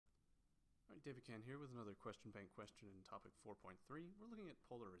Alright, David Can here with another question bank question in topic 4.3. We're looking at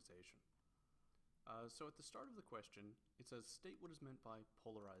polarization. So at the start of the question, it says, state what is meant by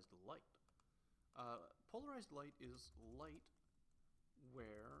polarized light. Polarized light is light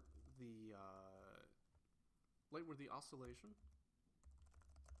where the oscillation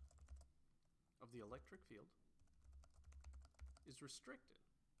of the electric field is restricted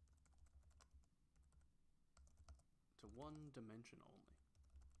to one dimension only.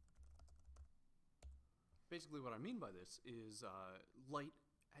 Basically what I mean by this is light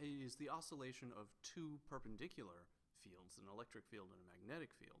is the oscillation of two perpendicular fields, an electric field and a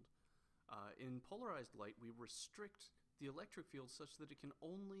magnetic field. In polarized light, we restrict the electric field such that it can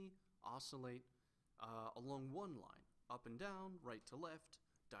only oscillate along one line, up and down, right to left,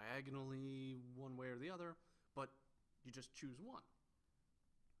 diagonally one way or the other, but you just choose one.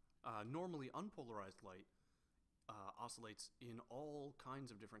 Normally unpolarized light oscillates in all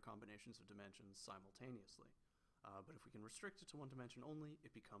kinds of different combinations of dimensions simultaneously. But if we can restrict it to one dimension only,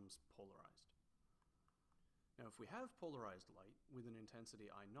 it becomes polarized. Now, if we have polarized light with an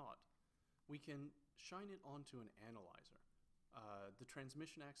intensity I0, we can shine it onto an analyzer. The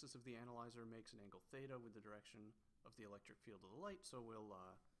transmission axis of the analyzer makes an angle theta with the direction of the electric field of the light, so we'll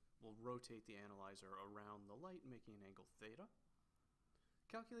rotate the analyzer around the light, making an angle theta.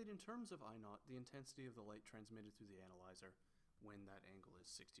 Calculate in terms of I0 the intensity of the light transmitted through the analyzer when that angle is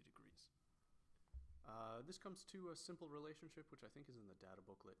 60 degrees. This comes to a simple relationship, which I think is in the data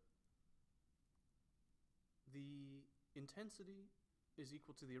booklet. The intensity is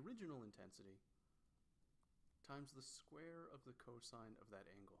equal to the original intensity times the square of the cosine of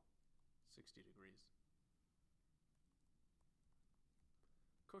that angle, 60 degrees.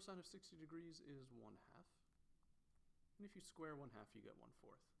 Cosine of 60 degrees is 1/2. And if you square 1/2, you get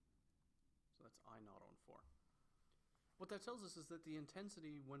 1/4. So that's I0 on 4. What that tells us is that the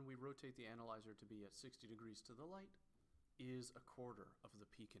intensity when we rotate the analyzer to be at 60 degrees to the light is 1/4 of the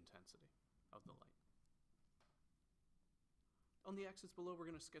peak intensity of the light. On the axis below, we're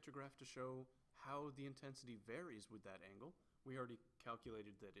going to sketch a graph to show how the intensity varies with that angle. We already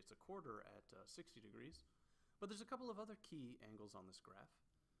calculated that it's 1/4 at 60 degrees, but there's a couple of other key angles on this graph,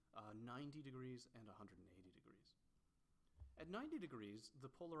 90 degrees and 180 degrees. At 90 degrees, the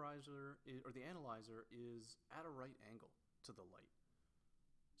polarizer, or the analyzer, is at a right angle to the light.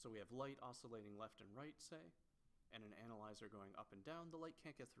 So we have light oscillating left and right, say, and an analyzer going up and down. The light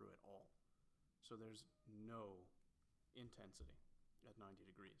can't get through at all. So there's no intensity at 90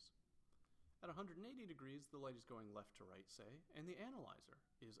 degrees. At 180 degrees, the light is going left to right, say, and the analyzer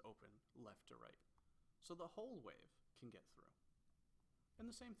is open left to right. So the whole wave can get through. And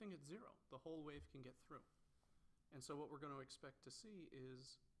the same thing at 0. The whole wave can get through. And so what we're going to expect to see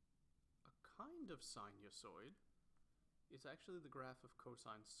is a kind of sinusoid. It's actually the graph of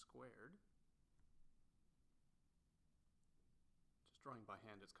cosine squared. Just drawing by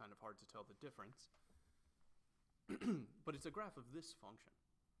hand, it's kind of hard to tell the difference. But it's a graph of this function.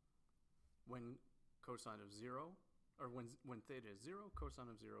 When cosine of 0, or when theta is 0, cosine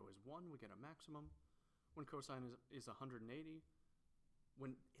of 0 is 1, we get a maximum. When cosine is 180,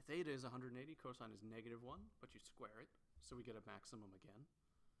 when theta is 180, cosine is -1, but you square it, so we get a maximum again.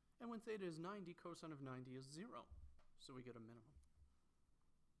 And when theta is 90, cosine of 90 is 0, so we get a minimum.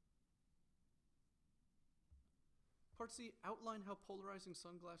 Part C, outline how polarizing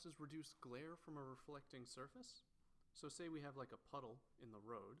sunglasses reduce glare from a reflecting surface. So say we have like a puddle in the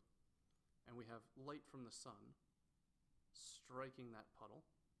road, and we have light from the sun striking that puddle.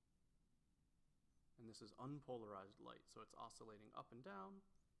 And this is unpolarized light, so it's oscillating up and down,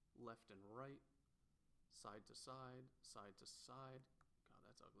 left and right, side to side, side to side. God,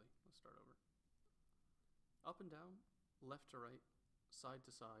 that's ugly. Let's start over. Up and down, left to right, side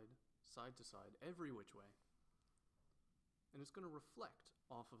to side, every which way. And it's going to reflect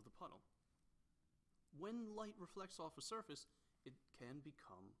off of the puddle. When light reflects off a surface, it can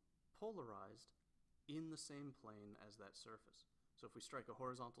become polarized in the same plane as that surface. So if we strike a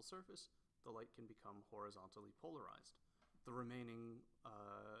horizontal surface, the light can become horizontally polarized. The remaining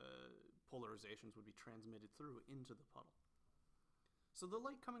polarizations would be transmitted through into the puddle. So the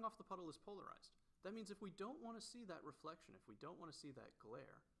light coming off the puddle is polarized. That means if we don't want to see that reflection, if we don't want to see that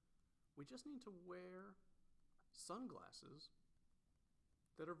glare, we just need to wear sunglasses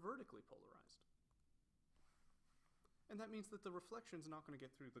that are vertically polarized. And that means that the reflection is not going to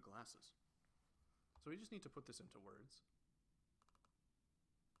get through the glasses. So we just need to put this into words.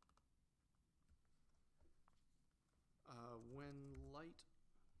 When light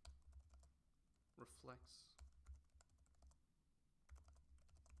reflects,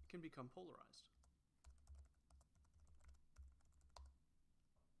 it can become polarized.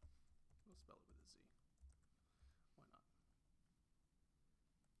 We'll spell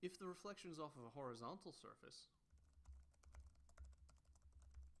If the reflection is off of a horizontal surface,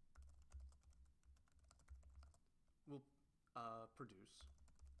 we'll produce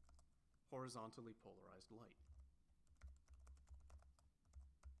horizontally polarized light.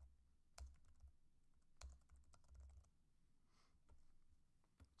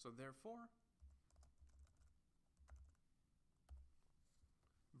 So therefore,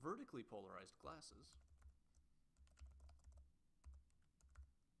 vertically polarized glasses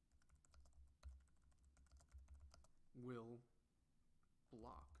will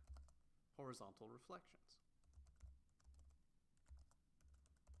block horizontal reflections,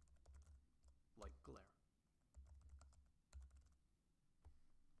 like glare.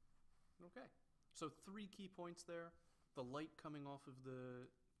 Okay, so 3 key points there. The light coming off of the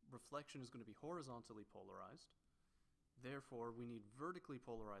reflection is going to be horizontally polarized. Therefore, we need vertically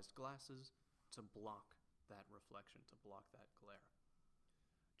polarized glasses to block that reflection, to block that glare.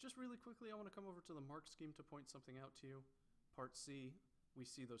 Just really quickly, I want to come over to the mark scheme to point something out to you. Part C, we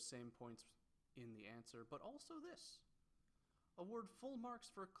see those same points in the answer, but also this. Award full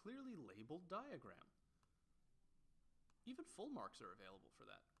marks for a clearly labeled diagram. Even full marks are available for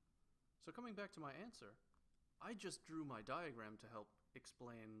that. So coming back to my answer, I just drew my diagram to help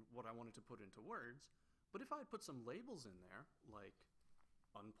explain what I wanted to put into words, but if I had put some labels in there, like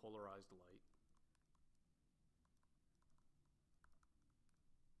unpolarized light,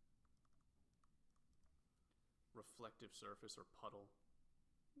 reflective surface or puddle,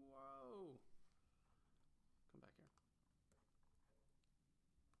 whoa, come back here.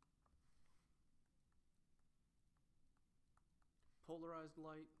 Polarized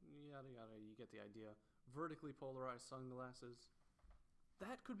light, yada yada, you get the idea. Vertically polarized sunglasses,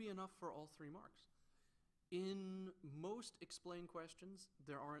 that could be enough for all 3 marks. In most explain questions,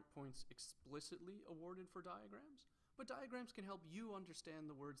 there aren't points explicitly awarded for diagrams, but diagrams can help you understand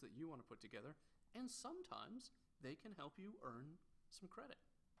the words that you want to put together, and sometimes they can help you earn some credit.